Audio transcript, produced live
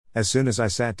As soon as I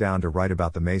sat down to write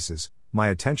about the maces, my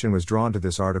attention was drawn to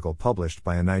this article published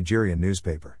by a Nigerian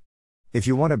newspaper. If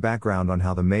you want a background on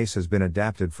how the mace has been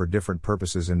adapted for different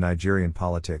purposes in Nigerian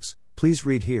politics, please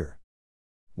read here.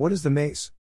 What is the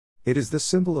mace? It is the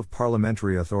symbol of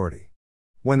parliamentary authority.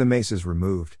 When the mace is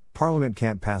removed, Parliament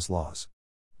can't pass laws.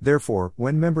 Therefore,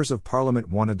 when members of Parliament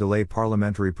want to delay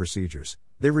parliamentary procedures,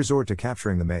 they resort to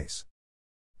capturing the mace.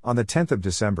 On the 10th of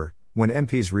December, when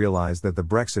MPs realized that the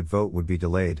Brexit vote would be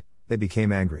delayed, they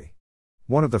became angry.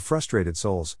 One of the frustrated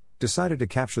souls decided to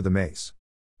capture the mace.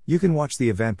 You can watch the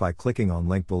event by clicking on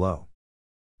link below.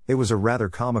 It was a rather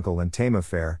comical and tame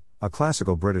affair, a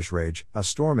classical British rage, a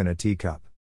storm in a teacup.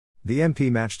 The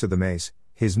MP matched to the mace.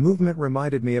 His movement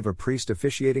reminded me of a priest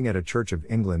officiating at a Church of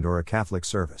England or a Catholic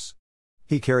service.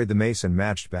 He carried the mace and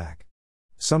matched back.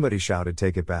 Somebody shouted,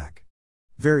 "Take it back."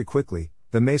 Very quickly,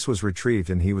 the mace was retrieved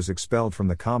and he was expelled from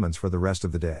the Commons for the rest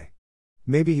of the day.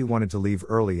 Maybe he wanted to leave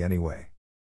early anyway.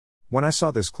 When I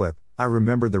saw this clip, I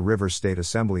remembered the Rivers State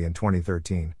Assembly in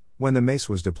 2013, when the mace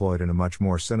was deployed in a much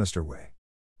more sinister way.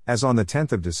 As on the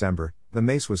 10th of December, the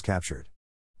mace was captured.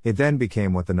 It then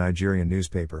became what the Nigerian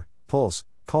newspaper, Pulse,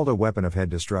 called a weapon of head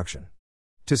destruction.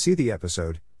 To see the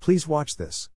episode, please watch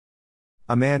this.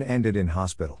 A man ended in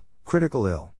hospital, critical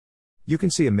ill. You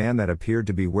can see a man that appeared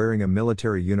to be wearing a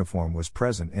military uniform was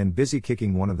present and busy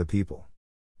kicking one of the people.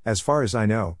 As far as I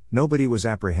know, nobody was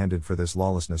apprehended for this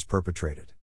lawlessness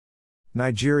perpetrated.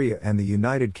 Nigeria and the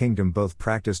United Kingdom both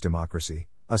practice democracy,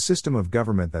 a system of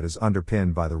government that is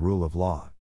underpinned by the rule of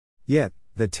law. Yet,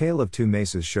 the tale of two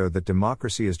maces showed that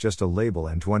democracy is just a label,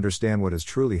 and to understand what is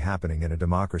truly happening in a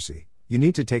democracy, you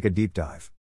need to take a deep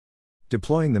dive.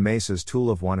 Deploying the mace as tool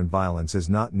of wanton violence is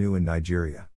not new in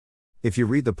Nigeria. If you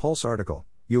read the Pulse article,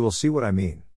 you will see what I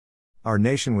mean. Our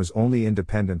nation was only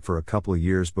independent for a couple of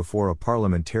years before a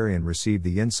parliamentarian received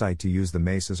the insight to use the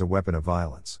mace as a weapon of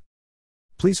violence.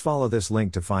 Please follow this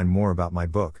link to find more about my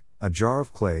book, A Jar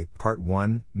of Clay, Part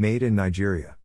 1, Made in Nigeria.